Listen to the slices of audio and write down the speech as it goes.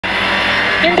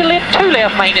Into lane 2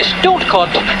 left minus, don't cut.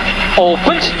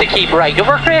 Opens to keep right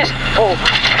over crest. Oh.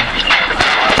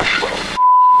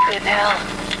 In hell.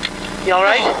 You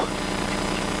alright?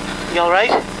 You alright?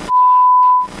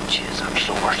 Jeez, I'm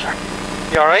so worse.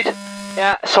 You alright?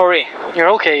 Yeah, sorry. You're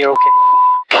okay, you're okay.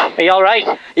 Are you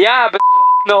alright? Yeah, but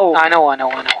no. I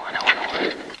know.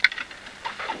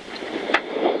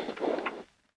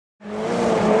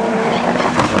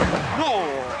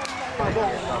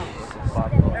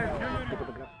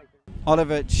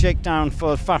 Oliver, Shakedown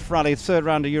for FAFE Rally, third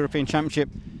round of European Championship.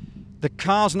 The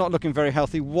car's not looking very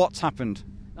healthy. What's happened?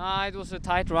 It was a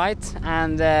tight right,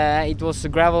 and it was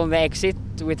gravel on the exit,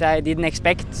 which I didn't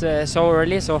expect so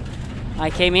early. So I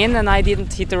came in and I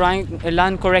didn't hit the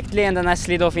line correctly, and then I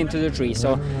slid off into the tree.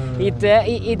 So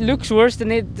it looks worse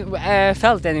than it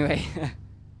felt anyway.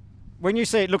 When you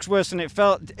say it looks worse than it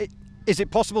felt, is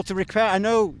it possible to repair? I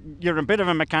know you're a bit of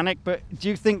a mechanic, but do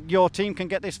you think your team can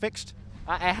get this fixed?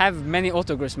 I have many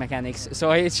autocross mechanics, so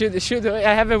I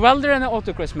have a welder and an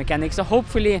autocross mechanic, so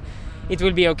hopefully it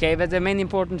will be okay. But the main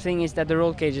important thing is that the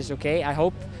roll cage is okay. I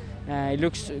hope it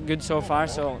looks good so far,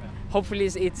 so hopefully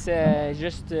it's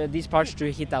just these parts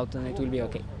to hit out and it will be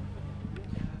okay.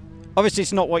 Obviously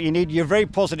it's not what you need. You're a very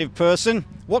positive person.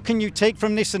 What can you take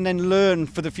from this and then learn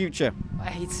for the future? I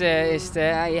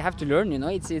have to learn, you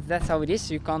know. That's how it is.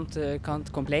 You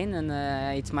can't complain, and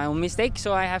it's my own mistake.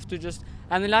 So I have to just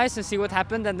analyze and see what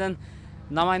happened, and then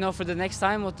now I know for the next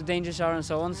time what the dangers are and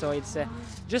so on. So it's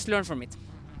just learn from it.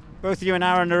 Both you and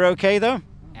Aaron are okay though?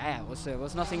 Yeah, it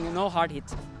was nothing, no hard hit.